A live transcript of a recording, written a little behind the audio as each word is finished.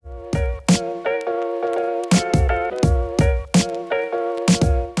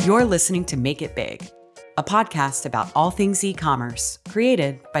You're listening to Make It Big, a podcast about all things e-commerce,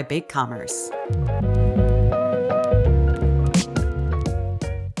 created by Big Commerce.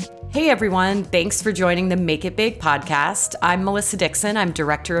 Hey everyone, thanks for joining the Make It Big podcast. I'm Melissa Dixon. I'm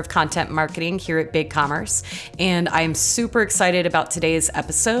Director of Content Marketing here at Big Commerce, and I'm super excited about today's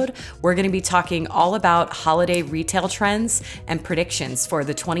episode. We're going to be talking all about holiday retail trends and predictions for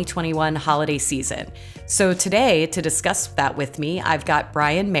the 2021 holiday season. So today, to discuss that with me, I've got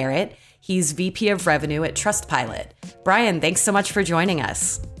Brian Merritt. He's VP of Revenue at Trustpilot. Brian, thanks so much for joining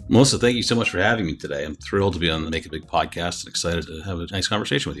us. Melissa, thank you so much for having me today. I'm thrilled to be on the Make It Big podcast and excited to have a nice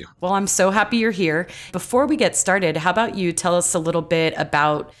conversation with you. Well, I'm so happy you're here. Before we get started, how about you tell us a little bit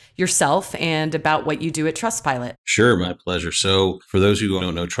about yourself and about what you do at Trustpilot? Sure, my pleasure. So for those who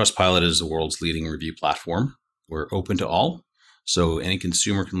don't know, Trustpilot is the world's leading review platform. We're open to all. So any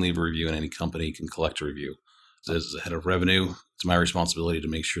consumer can leave a review and any company can collect a review. As the head of revenue, it's my responsibility to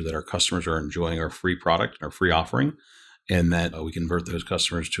make sure that our customers are enjoying our free product, our free offering, and that we convert those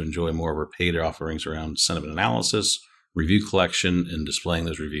customers to enjoy more of our paid offerings around sentiment analysis, review collection, and displaying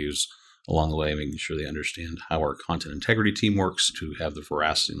those reviews along the way, making sure they understand how our content integrity team works to have the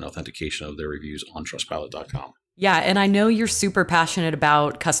veracity and authentication of their reviews on Trustpilot.com. Yeah, and I know you're super passionate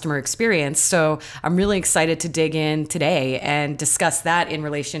about customer experience, so I'm really excited to dig in today and discuss that in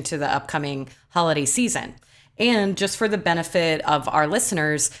relation to the upcoming holiday season. And just for the benefit of our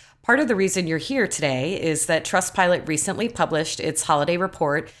listeners, part of the reason you're here today is that Trustpilot recently published its holiday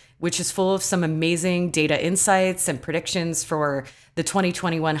report, which is full of some amazing data insights and predictions for the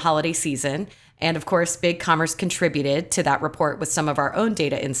 2021 holiday season. And of course, Big Commerce contributed to that report with some of our own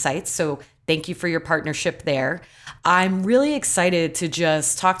data insights. So thank you for your partnership there. I'm really excited to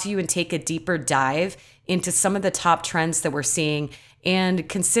just talk to you and take a deeper dive into some of the top trends that we're seeing and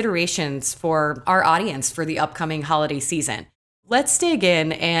considerations for our audience for the upcoming holiday season. Let's dig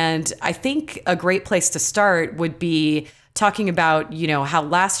in, and I think a great place to start would be talking about, how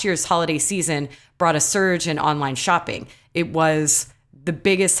last year's holiday season brought a surge in online shopping. It was the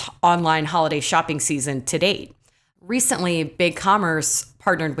biggest online holiday shopping season to date. Recently, Big Commerce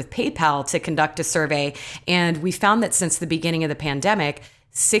partnered with PayPal to conduct a survey, and we found that since the beginning of the pandemic,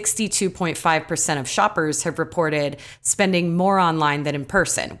 62.5% of shoppers have reported spending more online than in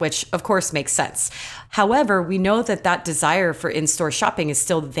person, which of course makes sense. However, we know that desire for in-store shopping is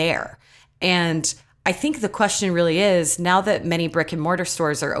still there. And I think the question really is, now that many brick and mortar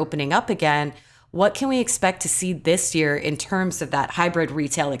stores are opening up again, what can we expect to see this year in terms of that hybrid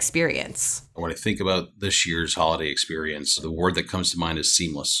retail experience? When I think about this year's holiday experience, the word that comes to mind is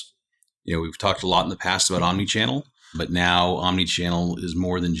seamless. We've talked a lot in the past about omnichannel. But now omnichannel is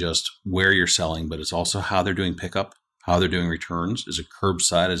more than just where you're selling, but it's also how they're doing pickup, how they're doing returns. Is it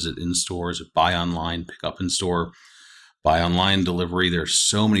curbside? Is it in store? Is it buy online, pick up in store, buy online, delivery? There's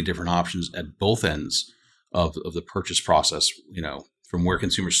so many different options at both ends of the purchase process, from where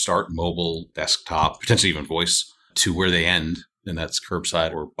consumers start, mobile, desktop, potentially even voice, to where they end. And that's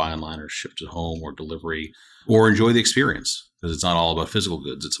curbside or buy online or ship to home or delivery, or enjoy the experience, because it's not all about physical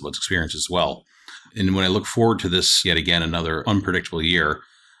goods. It's about experience as well. And when I look forward to this, yet again, another unpredictable year,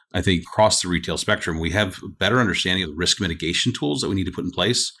 I think across the retail spectrum, we have a better understanding of the risk mitigation tools that we need to put in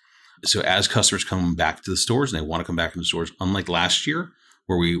place. So as customers come back to the stores and they want to come back into stores, unlike last year,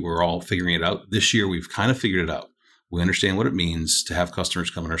 where we were all figuring it out, this year we've kind of figured it out. We understand what it means to have customers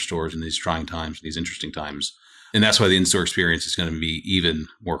come in our stores in these trying times, these interesting times. And that's why the in-store experience is going to be even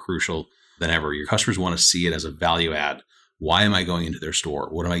more crucial than ever. Your customers want to see it as a value add. Why am I going into their store?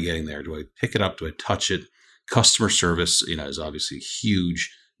 What am I getting there? Do I pick it up? Do I touch it? Customer service, is obviously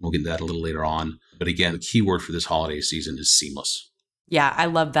huge. We'll get into that a little later on. But again, the key word for this holiday season is seamless. Yeah, I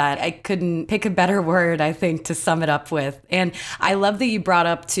love that. I couldn't pick a better word, I think, to sum it up with. And I love that you brought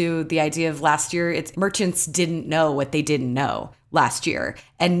up to the idea of last year. It's merchants didn't know what they didn't know last year.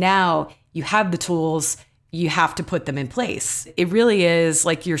 And now you have the tools, you have to put them in place. It really is,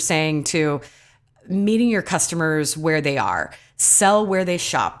 like you're saying, to meeting your customers where they are, sell where they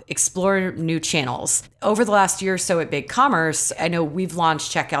shop, explore new channels. Over the last year or so at Big Commerce, I know we've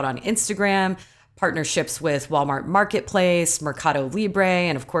launched checkout on Instagram, partnerships with Walmart Marketplace, Mercado Libre,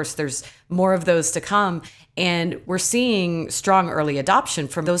 and of course, there's more of those to come. And we're seeing strong early adoption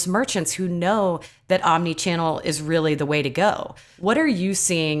from those merchants who know that omnichannel is really the way to go. What are you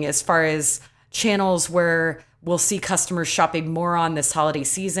seeing as far as channels where we'll see customers shopping more on this holiday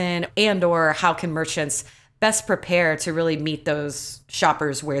season, and or how can merchants best prepare to really meet those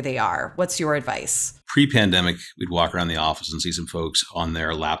shoppers where they are? What's your advice? Pre-pandemic, we'd walk around the office and see some folks on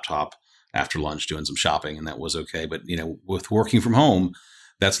their laptop after lunch doing some shopping, and that was okay. But, with working from home,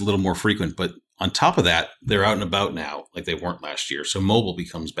 that's a little more frequent. But On top of that, they're out and about now like they weren't last year. So mobile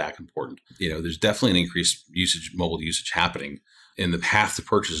becomes back important. There's definitely an increased mobile usage happening. And the path to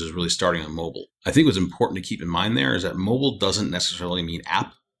purchase is really starting on mobile. I think what's important to keep in mind there is that mobile doesn't necessarily mean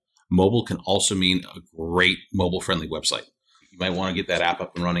app. Mobile can also mean a great mobile-friendly website. You might want to get that app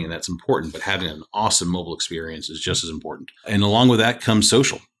up and running, and that's important, but having an awesome mobile experience is just as important. And along with that comes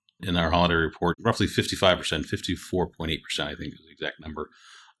social. In our holiday report, roughly 55%, 54.8%, I think is the exact number,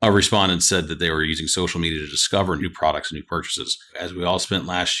 of respondents said that they were using social media to discover new products and new purchases. As we all spent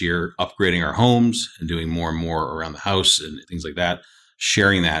last year upgrading our homes and doing more and more around the house and things like that,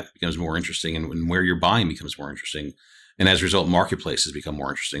 sharing that becomes more interesting, and where you're buying becomes more interesting. And as a result, marketplaces become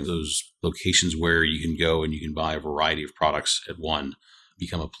more interesting. Those locations where you can go and you can buy a variety of products at one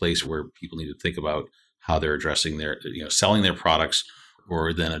become a place where people need to think about how they're addressing selling their products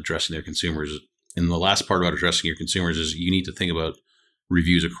or then addressing their consumers. And the last part about addressing your consumers is you need to think about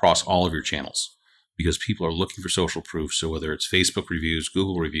reviews across all of your channels, because people are looking for social proof. So whether it's Facebook reviews,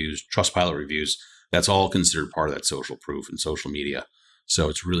 Google reviews, Trustpilot reviews, that's all considered part of that social proof in social media. So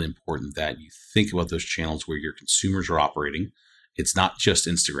it's really important that you think about those channels where your consumers are operating. It's not just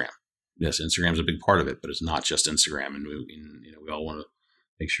Instagram. Yes, Instagram is a big part of it, but it's not just Instagram. And we all want to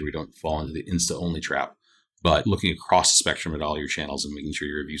make sure we don't fall into the Insta-only trap. But looking across the spectrum at all your channels and making sure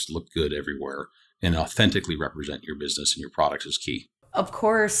your reviews look good everywhere and authentically represent your business and your products is key. Of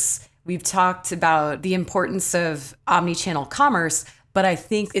course, we've talked about the importance of omnichannel commerce, but I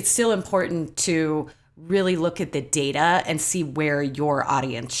think it's still important to really look at the data and see where your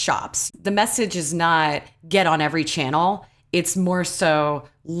audience shops. The message is not get on every channel. It's more so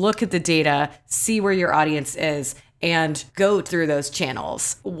look at the data, see where your audience is, and go through those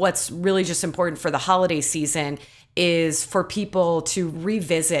channels. What's really just important for the holiday season is for people to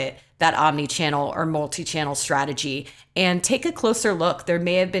revisit that omni-channel or multi-channel strategy and take a closer look. There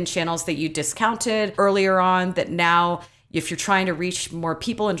may have been channels that you discounted earlier on that now, if you're trying to reach more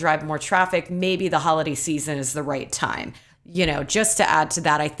people and drive more traffic, maybe the holiday season is the right time. Just to add to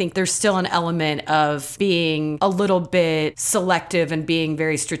that, I think there's still an element of being a little bit selective and being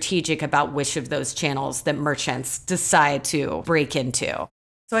very strategic about which of those channels that merchants decide to break into.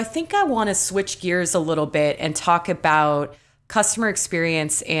 So I think I want to switch gears a little bit and talk about customer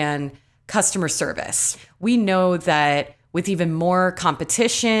experience and customer service. We know that with even more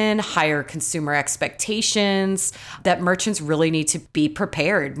competition, higher consumer expectations, that merchants really need to be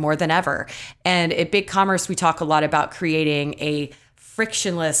prepared more than ever. And at BigCommerce, we talk a lot about creating a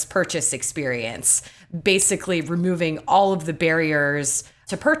frictionless purchase experience, basically removing all of the barriers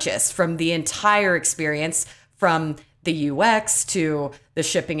to purchase from the entire experience, from the UX to the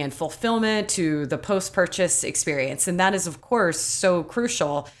shipping and fulfillment to the post-purchase experience. And that is, of course, so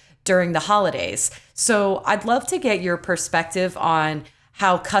crucial during the holidays. So I'd love to get your perspective on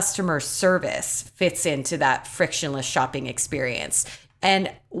how customer service fits into that frictionless shopping experience.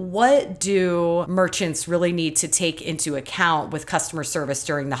 And what do merchants really need to take into account with customer service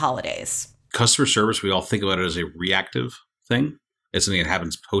during the holidays? Customer service, we all think about it as a reactive thing. It's something that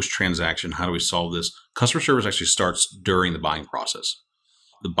happens post-transaction. How do we solve this? Customer service actually starts during the buying process.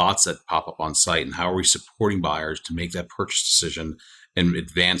 The bots that pop up on site and how are we supporting buyers to make that purchase decision and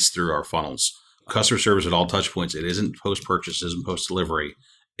advance through our funnels. Customer service at all touch points. It isn't post-purchase, it isn't post-delivery.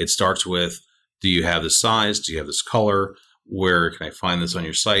 It starts with, do you have this size? Do you have this color? Where can I find this on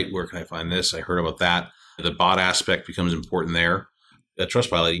your site? Where can I find this? I heard about that. The bot aspect becomes important there. At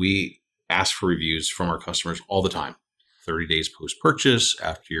Trustpilot, we ask for reviews from our customers all the time. 30 days post-purchase,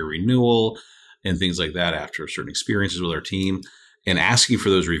 after your renewal, and things like that, after certain experiences with our team. And asking for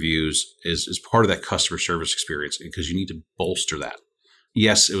those reviews is part of that customer service experience because you need to bolster that.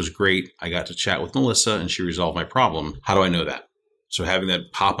 Yes, it was great. I got to chat with Melissa and she resolved my problem. How do I know that? So having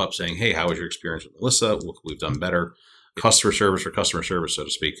that pop up saying, hey, how was your experience with Melissa? What could we've done better? Customer service for customer service, so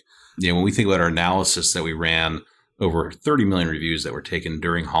to speak. When we think about our analysis that we ran, over 30 million reviews that were taken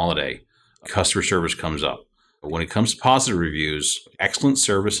during holiday, customer service comes up. When it comes to positive reviews, excellent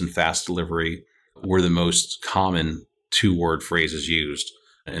service and fast delivery were the most common two-word phrases used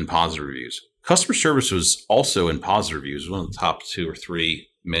in positive reviews. Customer service was also in positive reviews, one of the top 2 or 3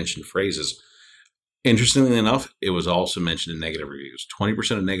 mentioned phrases. Interestingly enough, it was also mentioned in negative reviews.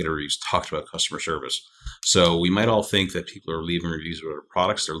 20% of negative reviews talked about customer service. So we might all think that people are leaving reviews about our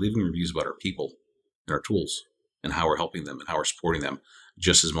products. They're leaving reviews about our people and our tools and how we're helping them and how we're supporting them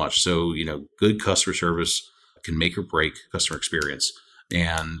just as much. So, good customer service can make or break customer experience.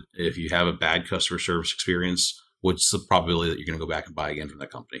 And if you have a bad customer service experience, what's the probability that you're going to go back and buy again from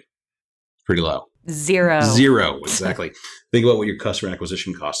that company? Pretty low. Zero, exactly. Think about what your customer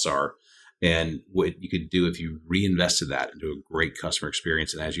acquisition costs are. And what you could do if you reinvested that into a great customer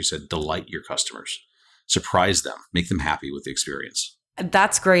experience, and as you said, delight your customers, surprise them, make them happy with the experience.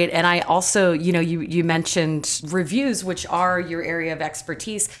 That's great. And I also, you mentioned reviews, which are your area of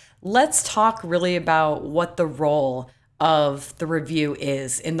expertise. Let's talk really about what the role of the review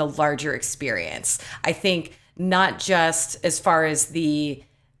is in the larger experience. I think not just as far as the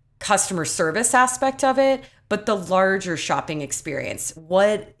customer service aspect of it, but the larger shopping experience.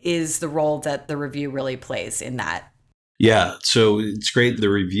 What is the role that the review really plays in that? Yeah, so it's great. The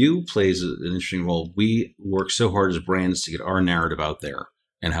review plays an interesting role. We work so hard as brands to get our narrative out there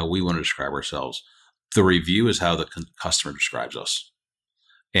and how we want to describe ourselves. The review is how the customer describes us.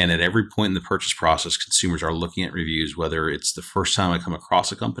 And at every point in the purchase process, consumers are looking at reviews, whether it's the first time I come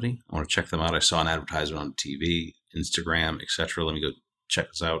across a company, I want to check them out. I saw an advertisement on TV, Instagram, etc. Let me go check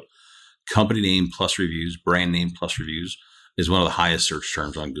this out. Company name plus reviews, brand name plus reviews is one of the highest search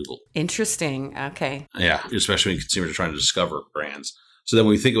terms on Google. Interesting. Okay. Yeah, especially when consumers are trying to discover brands. So then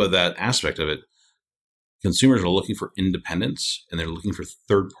when we think about that aspect of it, consumers are looking for independence and they're looking for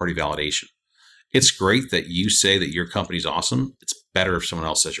third-party validation. It's great that you say that your company's awesome. It's better if someone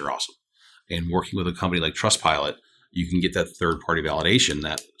else says you're awesome. And working with a company like Trustpilot, you can get that third-party validation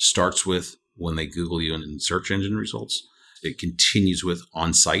that starts with when they Google you in search engine results. It continues with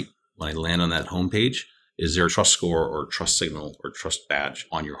on-site. When I land on that homepage, is there a trust score or trust signal or trust badge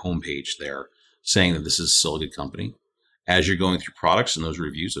on your homepage there saying that this is still a good company? As you're going through products and those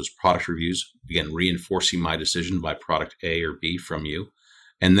reviews, those product reviews, again, reinforcing my decision by product A or B from you.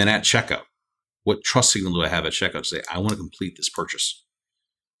 And then at checkout, what trust signal do I have at checkout to say, I want to complete this purchase?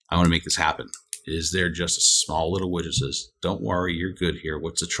 I want to make this happen. Is there just a small little widget that says, don't worry, you're good here.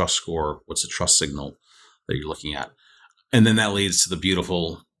 What's the trust score? What's the trust signal that you're looking at? And then that leads to the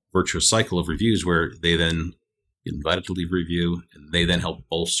beautiful virtuous cycle of reviews where they then get invited to leave a review and they then help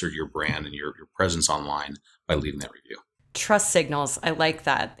bolster your brand and your presence online by leaving that review. Trust signals. I like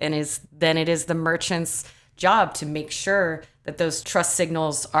that. And then it is the merchant's job to make sure that those trust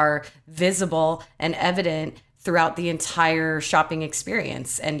signals are visible and evident throughout the entire shopping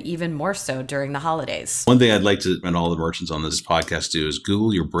experience, and even more so during the holidays. One thing I'd like to recommend all the merchants on this podcast do is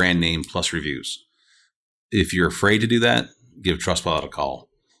Google your brand name plus reviews. If you're afraid to do that, give Trustpilot a call.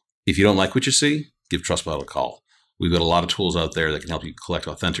 If you don't like what you see, give Trustpilot a call. We've got a lot of tools out there that can help you collect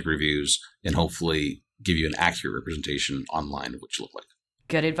authentic reviews and hopefully give you an accurate representation online of what you look like.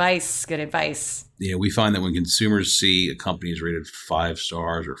 Good advice. Good advice. We find that when consumers see a company is rated 5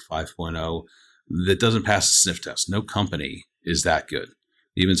 stars or 5.0, that doesn't pass the sniff test. No company is that good.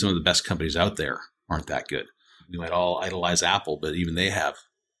 Even some of the best companies out there aren't that good. We might all idolize Apple, but even they have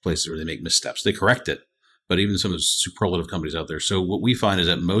places where they make missteps. They correct it, but even some of the superlative companies out there. So what we find is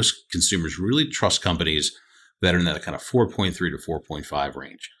that most consumers really trust companies that are in that kind of 4.3 to 4.5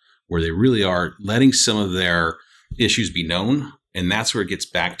 range, where they really are letting some of their issues be known. And that's where it gets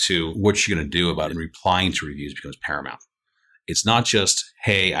back to what you're going to do about it, and replying to reviews becomes paramount. It's not just,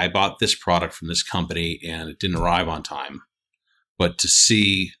 hey, I bought this product from this company and it didn't arrive on time. But to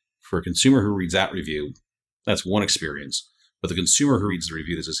see, for a consumer who reads that review, that's one experience. But the consumer who reads the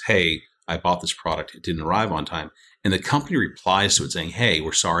review that says, hey, I bought this product, it didn't arrive on time, and the company replies to it saying, hey,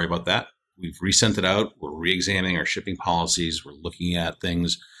 we're sorry about that. We've resent it out. We're re-examining our shipping policies. We're looking at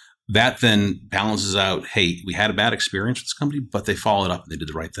things. That then balances out, hey, we had a bad experience with this company, but they followed up and they did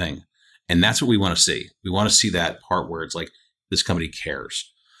the right thing. And that's what we want to see. We want to see that part where it's like, this company cares.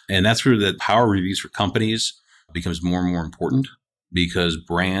 And that's where the power of reviews for companies becomes more and more important, because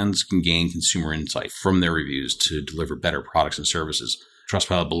brands can gain consumer insight from their reviews to deliver better products and services.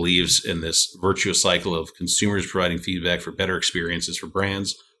 Trustpilot believes in this virtuous cycle of consumers providing feedback for better experiences for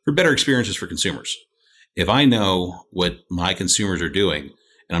brands, for better experiences for consumers. If I know what my consumers are doing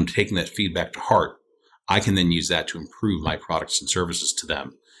and I'm taking that feedback to heart, I can then use that to improve my products and services to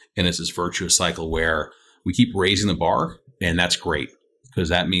them. And it's this virtuous cycle where we keep raising the bar, and that's great, because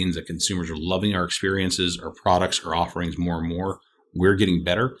that means that consumers are loving our experiences, our products, our offerings more and more. We're getting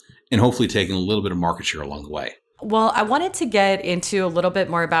better and hopefully taking a little bit of market share along the way. Well, I wanted to get into a little bit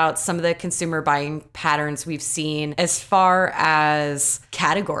more about some of the consumer buying patterns we've seen as far as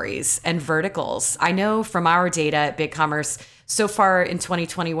categories and verticals. I know from our data at BigCommerce, so far in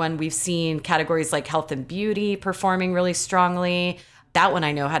 2021, we've seen categories like health and beauty performing really strongly. That one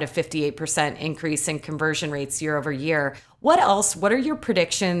I know had a 58% increase in conversion rates year over year. What else? What are your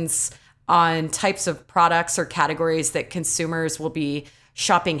predictions on types of products or categories that consumers will be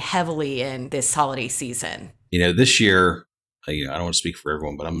shopping heavily in this holiday season? This year, I don't want to speak for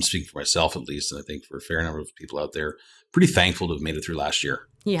everyone, but I'm speaking for myself at least, and I think for a fair number of people out there, pretty thankful to have made it through last year.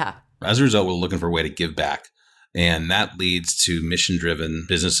 Yeah. As a result, we're looking for a way to give back. And that leads to mission-driven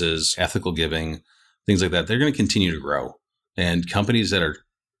businesses, ethical giving, things like that. They're going to continue to grow. And companies that are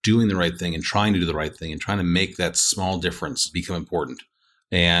doing the right thing and trying to do the right thing and trying to make that small difference become important.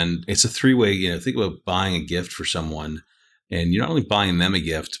 And it's a three-way, think about buying a gift for someone, and you're not only buying them a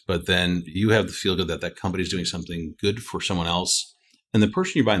gift, but then you have the feel good that that company is doing something good for someone else. And the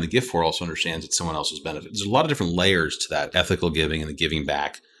person you're buying the gift for also understands it's someone else's benefit. There's a lot of different layers to that ethical giving and the giving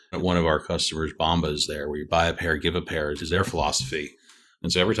back. One of our customers, Bombas, is there, where you buy a pair, give a pair, is their philosophy.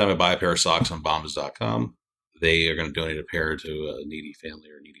 And so every time I buy a pair of socks on bombas.com, they are going to donate a pair to a needy family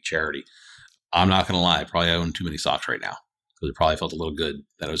or a needy charity. I'm not going to lie, I probably own too many socks right now because it probably felt a little good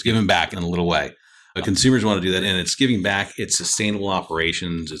that I was giving back in a little way. But consumers want to do that, and it's giving back, it's sustainable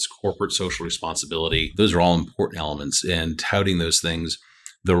operations, it's corporate social responsibility. Those are all important elements, and touting those things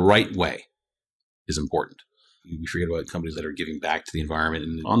the right way is important. We forget about companies that are giving back to the environment,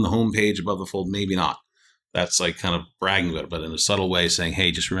 and on the homepage above the fold, maybe not. That's like kind of bragging about it, but in a subtle way saying,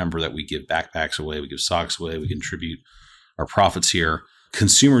 hey, just remember that we give backpacks away, we give socks away, we contribute our profits here.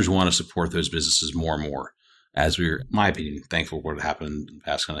 Consumers want to support those businesses more and more, as we're, in my opinion, thankful for what happened in the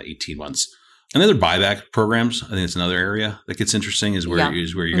past kind of 18 months. Another buyback programs, I think it's another area that gets interesting is where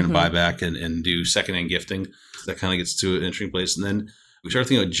you're going to buy back and do secondhand gifting. That kind of gets to an interesting place. And then we start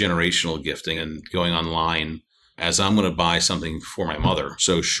thinking about generational gifting and going online as I'm going to buy something for my mother.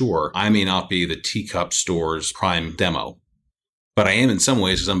 So sure, I may not be the teacup store's prime demo, but I am in some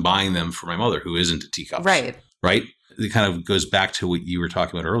ways because I'm buying them for my mother who isn't a teacups. Right. It kind of goes back to what you were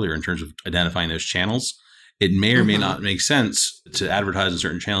talking about earlier in terms of identifying those channels. It may or may not make sense to advertise in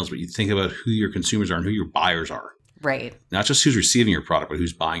certain channels, but you think about who your consumers are and who your buyers are. Right. Not just who's receiving your product, but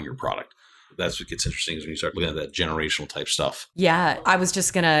who's buying your product. That's what gets interesting is when you start looking at that generational type stuff. Yeah. I was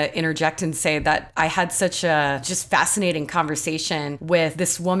just going to interject and say that I had such a just fascinating conversation with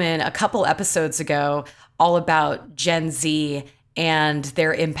this woman a couple episodes ago all about Gen Z and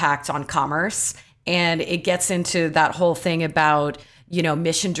their impact on commerce. And it gets into that whole thing about,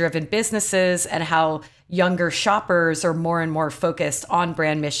 mission-driven businesses and how younger shoppers are more and more focused on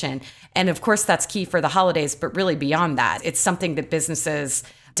brand mission. And of course, that's key for the holidays, but really beyond that, it's something that businesses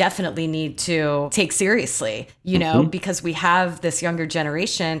definitely need to take seriously, because we have this younger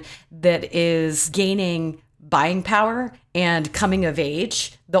generation that is gaining buying power and coming of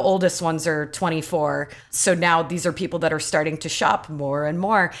age. The oldest ones are 24. So now these are people that are starting to shop more and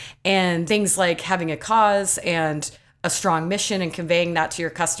more. And things like having a cause and a strong mission and conveying that to your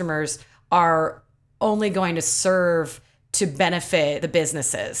customers are only going to serve to benefit the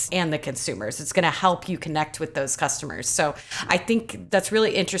businesses and the consumers. It's going to help you connect with those customers. So I think that's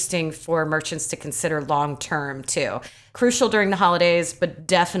really interesting for merchants to consider long-term too. Crucial during the holidays, but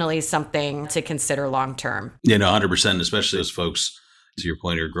definitely something to consider long-term. Yeah, no, 100%, especially those folks, to your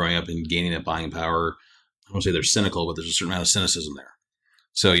point, who are growing up and gaining that buying power. I won't say they're cynical, but there's a certain amount of cynicism there.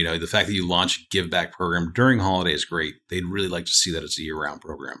 So, the fact that you launch a give back program during holiday is great. They'd really like to see that it's a year-round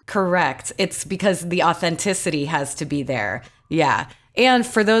program. Correct. It's because the authenticity has to be there. Yeah. And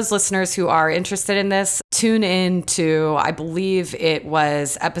for those listeners who are interested in this, tune in to, I believe it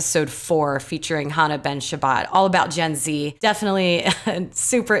was episode 4 featuring Hannah Ben Shabbat, all about Gen Z. Definitely a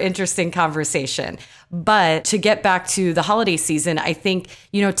super interesting conversation. But to get back to the holiday season, I think,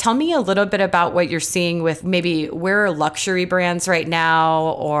 tell me a little bit about what you're seeing with maybe where are luxury brands right now,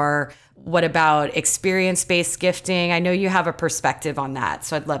 or what about experience-based gifting? I know you have a perspective on that,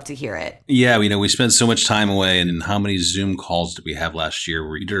 so I'd love to hear it. Yeah, we spent so much time away, and how many Zoom calls did we have last year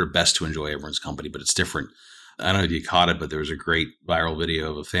where we did our best to enjoy everyone's company, but it's different. I don't know if you caught it, but there was a great viral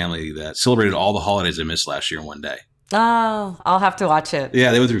video of a family that celebrated all the holidays they missed last year in one day. Oh, I'll have to watch it.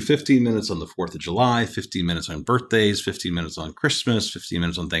 Yeah, they went through 15 minutes on the 4th of July, 15 minutes on birthdays, 15 minutes on Christmas, 15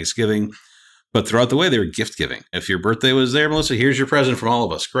 minutes on Thanksgiving. But throughout the way, they were gift giving. If your birthday was there, Melissa, here's your present from all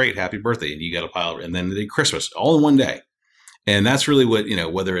of us. Great, happy birthday. And you got a pile. And then they did Christmas all in one day. And that's really what,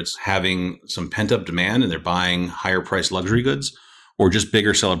 whether it's having some pent up demand and they're buying higher priced luxury goods, or just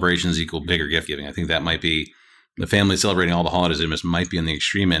bigger celebrations equal bigger gift giving. I think that might be the family celebrating all the holidays they miss might be on the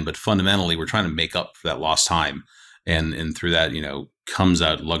extreme end. But fundamentally, we're trying to make up for that lost time. And through that, comes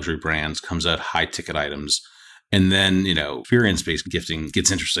out luxury brands, comes out high ticket items. And then, experience-based gifting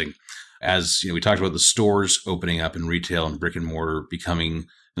gets interesting. As we talked about the stores opening up in retail and brick and mortar becoming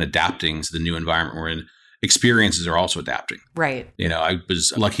and adapting to the new environment we're in, experiences are also adapting. Right. I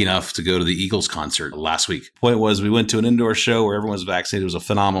was lucky enough to go to the Eagles concert last week. The point was we went to an indoor show where everyone was vaccinated. It was a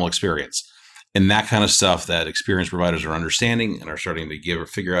phenomenal experience. And that kind of stuff that experience providers are understanding and are starting to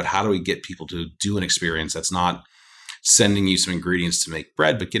figure out how do we get people to do an experience that's not sending you some ingredients to make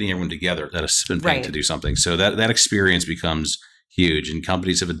bread, but getting everyone together at a spin paint to do something. So that experience becomes huge. And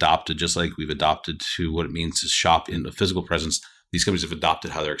companies have adopted, just like we've adopted to what it means to shop in a physical presence. These companies have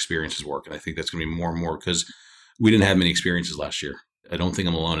adopted how their experiences work. And I think that's going to be more and more because we didn't have many experiences last year. I don't think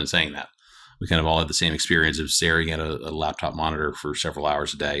I'm alone in saying that. We kind of all had the same experience of staring at a laptop monitor for several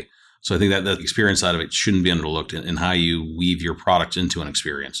hours a day. So I think that the experience side of it shouldn't be underlooked, and how you weave your product into an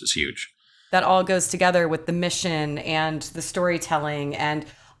experience is huge. That all goes together with the mission and the storytelling, and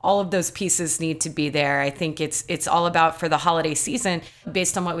all of those pieces need to be there. I think it's all about, for the holiday season,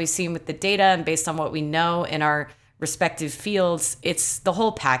 based on what we've seen with the data and based on what we know in our respective fields, it's the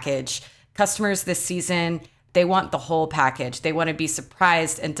whole package. Customers this season, they want the whole package. They want to be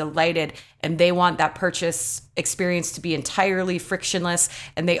surprised and delighted, and they want that purchase experience to be entirely frictionless.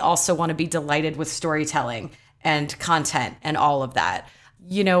 And they also want to be delighted with storytelling and content and all of that.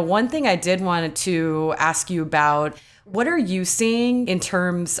 One thing I did want to ask you about, what are you seeing in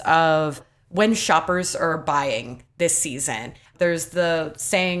terms of when shoppers are buying this season? There's the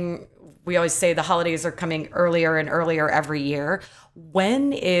saying, we always say the holidays are coming earlier and earlier every year.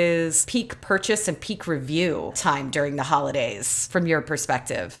 When is peak purchase and peak review time during the holidays from your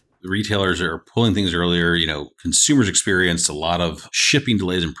perspective? The retailers are pulling things earlier. Consumers experienced a lot of shipping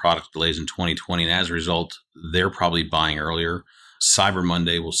delays and product delays in 2020. And as a result, they're probably buying earlier. Cyber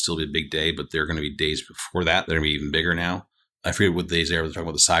Monday will still be a big day, but there are going to be days before that that are going to be even bigger now. I forget what days they are. They're talking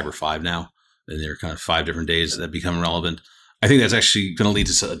about the Cyber 5 now. And there are kind of 5 different days that become relevant. I think that's actually going to lead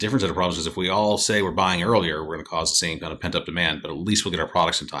to a different set of problems, because if we all say we're buying earlier, we're going to cause the same kind of pent-up demand, but at least we'll get our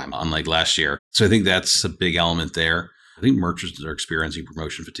products in time, unlike last year. So I think that's a big element there. I think merchants are experiencing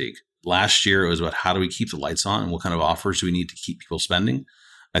promotion fatigue. Last year, it was about how do we keep the lights on and what kind of offers do we need to keep people spending.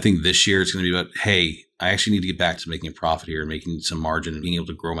 I think this year it's going to be about, hey, I actually need to get back to making a profit here and making some margin and being able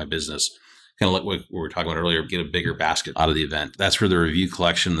to grow my business. Kind of like what we were talking about earlier, get a bigger basket out of the event. That's where the review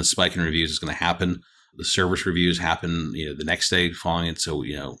collection, the spike in reviews is going to happen. The service reviews happen, the next day following it. So,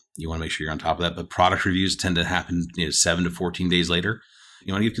 you want to make sure you're on top of that. But product reviews tend to happen, 7 to 14 days later.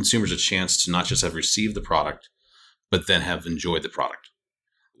 You want to give consumers a chance to not just have received the product, but then have enjoyed the product.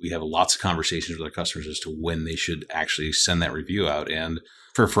 We have lots of conversations with our customers as to when they should actually send that review out. And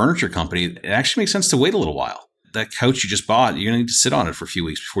for a furniture company, it actually makes sense to wait a little while. That couch you just bought, you're going to need to sit on it for a few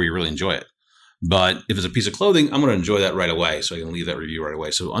weeks before you really enjoy it. But if it's a piece of clothing, I'm going to enjoy that right away. So I can leave that review right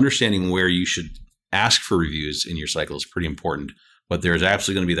away. So understanding where you should ask for reviews in your cycle is pretty important, but there's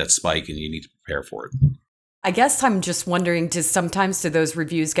absolutely going to be that spike and you need to prepare for it. I guess I'm just wondering, do those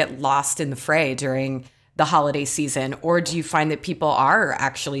reviews get lost in the fray during the holiday season, or do you find that people are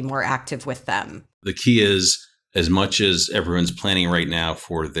actually more active with them? The key is, as much as everyone's planning right now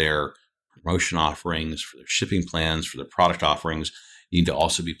for their promotion offerings, for their shipping plans, for their product offerings, you need to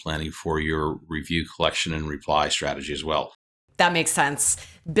also be planning for your review collection and reply strategy as well. That makes sense.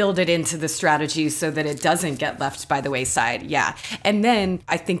 Build it into the strategy so that it doesn't get left by the wayside. Yeah. And then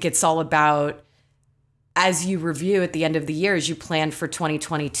I think it's all about, as you review at the end of the year, as you plan for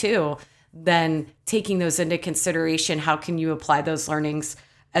 2022, then taking those into consideration, how can you apply those learnings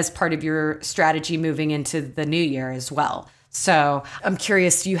as part of your strategy moving into the new year as well? So I'm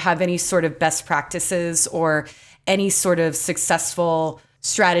curious, do you have any sort of best practices or any sort of successful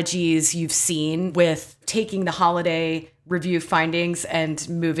strategies you've seen with taking the holiday review findings and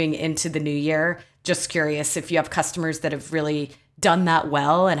moving into the new year? Just curious if you have customers that have really done that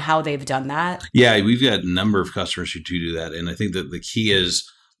well and how they've done that. Yeah, we've got a number of customers who do that. And I think that the key is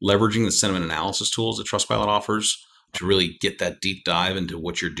leveraging the sentiment analysis tools that Trustpilot offers to really get that deep dive into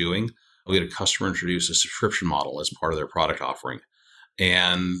what you're doing. We had a customer introduce a subscription model as part of their product offering.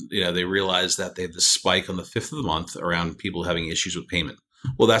 And they realized that they had this spike on the 5th of the month around people having issues with payment.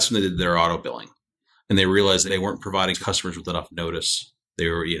 Well, that's when they did their auto billing. And they realized that they weren't providing customers with enough notice. They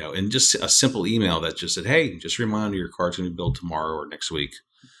were, and just a simple email that just said, hey, just a reminder, your card's going to be billed tomorrow or next week.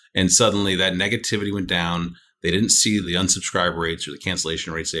 And suddenly that negativity went down. They didn't see the unsubscribe rates or the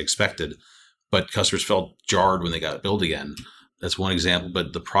cancellation rates they expected, but customers felt jarred when they got billed again. That's one example.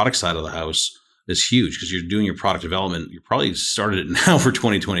 But the product side of the house is huge because you're doing your product development. You probably started it now for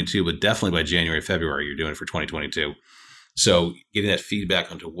 2022, but definitely by January, February, you're doing it for 2022. So getting that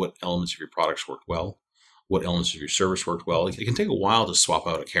feedback onto what elements of your products worked well, what elements of your service worked well. It can take a while to swap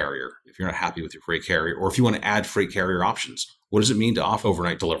out a carrier if you're not happy with your freight carrier, or if you want to add freight carrier options. What does it mean to offer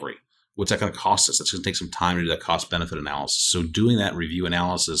overnight delivery? What's that going to cost us? That's going to take some time to do that cost-benefit analysis. So doing that review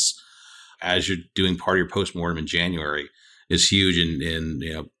analysis as you're doing part of your postmortem in January is huge. And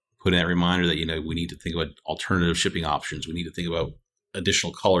putting that reminder that, we need to think about alternative shipping options. We need to think about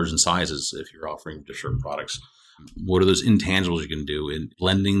additional colors and sizes if you're offering different products. What are those intangibles you can do? And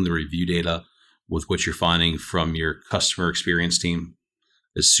blending the review data with what you're finding from your customer experience team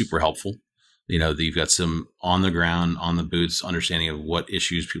is super helpful. You've got some on the ground, on the boots, understanding of what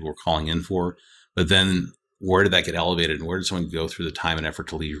issues people are calling in for. But then where did that get elevated, and where did someone go through the time and effort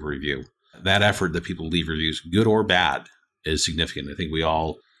to leave a review? That effort that people leave reviews, good or bad, is significant. I think we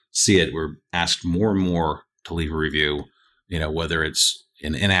all see it. We're asked more and more to leave a review, whether it's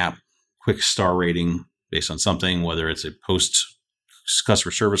an in-app quick star rating based on something, whether it's a post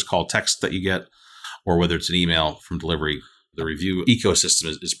customer service call text that you get, or whether it's an email from delivery. The review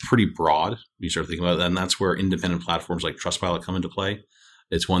ecosystem is pretty broad when you start thinking about that. And that's where independent platforms like Trustpilot come into play.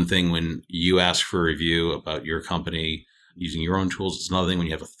 It's one thing when you ask for a review about your company using your own tools. It's another thing when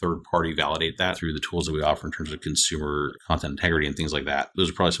you have a third party validate that through the tools that we offer in terms of consumer content integrity and things like that. Those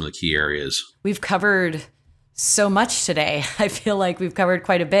are probably some of the key areas. We've covered so much today. I feel like we've covered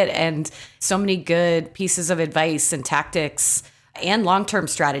quite a bit, and so many good pieces of advice and tactics and long-term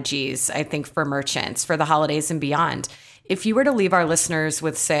strategies, I think, for merchants for the holidays and beyond. If you were to leave our listeners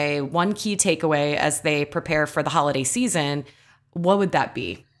with, say, one key takeaway as they prepare for the holiday season, what would that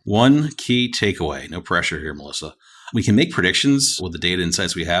be? One key takeaway, no pressure here, Melissa. We can make predictions with the data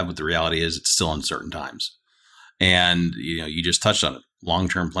insights we have, but the reality is it's still uncertain times. And, you just touched on it,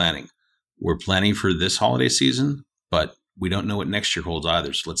 long-term planning. We're planning for this holiday season, but we don't know what next year holds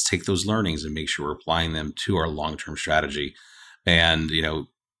either. So let's take those learnings and make sure we're applying them to our long-term strategy. And,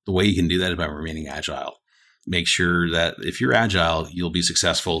 the way you can do that is by remaining agile. Make sure that if you're agile, you'll be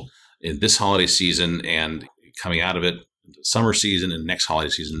successful in this holiday season and coming out of it, summer season and next holiday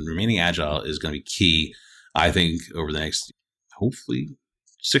season. Remaining agile is going to be key, I think, over the next, hopefully,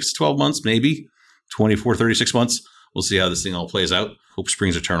 6 to 12 months, maybe 24, 36 months. We'll see how this thing all plays out. Hope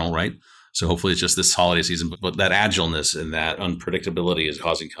springs eternal, right? So hopefully it's just this holiday season. But that agileness and that unpredictability is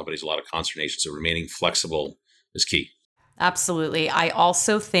causing companies a lot of consternation. So remaining flexible is key. Absolutely. I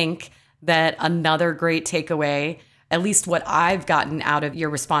also think that another great takeaway, at least what I've gotten out of your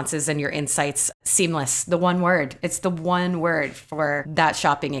responses and your insights, seamless, the one word. It's the one word for that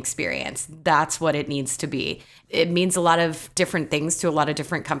shopping experience. That's what it needs to be. It means a lot of different things to a lot of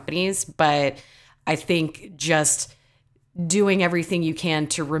different companies, but I think just doing everything you can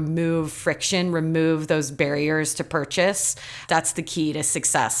to remove friction, remove those barriers to purchase, that's the key to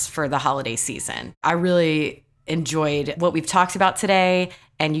success for the holiday season. I really enjoyed what we've talked about today,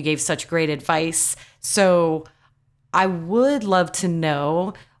 and you gave such great advice. So I would love to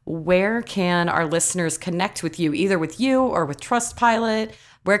know, where can our listeners connect with you, either with you or with Trustpilot?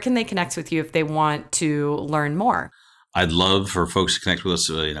 Where can they connect with you if they want to learn more? I'd love for folks to connect with us,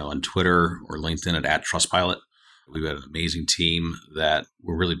 on Twitter or LinkedIn at Trustpilot. We've got an amazing team that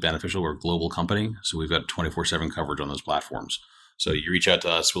we're really beneficial. We're a global company, so we've got 24/7 coverage on those platforms. So you reach out to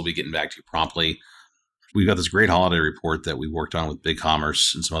us, we'll be getting back to you promptly. We've got this great holiday report that we worked on with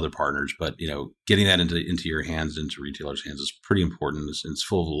BigCommerce and some other partners, but getting that into your hands, into retailers' hands is pretty important. It's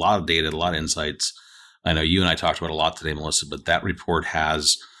full of a lot of data, a lot of insights. I know you and I talked about a lot today, Melissa, but that report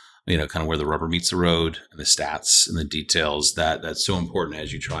has kind of where the rubber meets the road and the stats and the details that's so important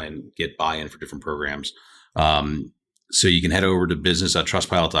as you try and get buy-in for different programs. So you can head over to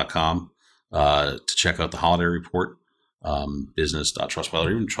business.trustpilot.com to check out the holiday report. Business.trustpilot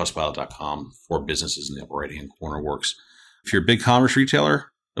or even trustpilot.com for businesses in the upper right-hand corner works. If you're a BigCommerce retailer,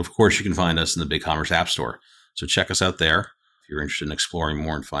 of course, you can find us in the BigCommerce App Store. So check us out there. If you're interested in exploring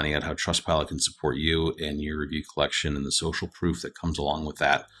more and finding out how Trustpilot can support you and your review collection and the social proof that comes along with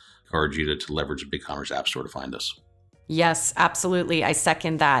that, I encourage you to leverage the BigCommerce App Store to find us. Yes, absolutely. I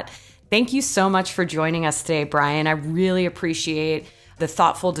second that. Thank you so much for joining us today, Brian. I really appreciate the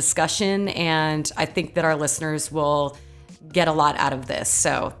thoughtful discussion, and I think that our listeners will get a lot out of this.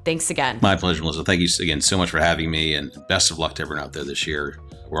 So thanks again. My pleasure, Melissa. Thank you again so much for having me, and best of luck to everyone out there this year.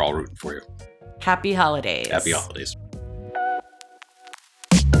 We're all rooting for you. Happy holidays. Happy holidays.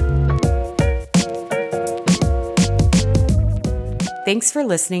 Thanks for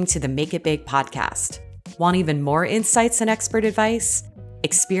listening to the Make It Big podcast. Want even more insights and expert advice?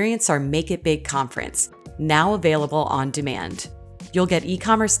 Experience our Make It Big conference, now available on demand. You'll get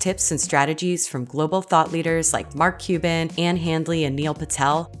e-commerce tips and strategies from global thought leaders like Mark Cuban, Ann Handley, and Neil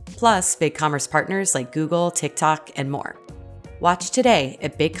Patel, plus big commerce partners like Google, TikTok, and more. Watch today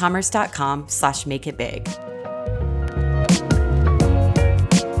at bigcommerce.com/makeitbig.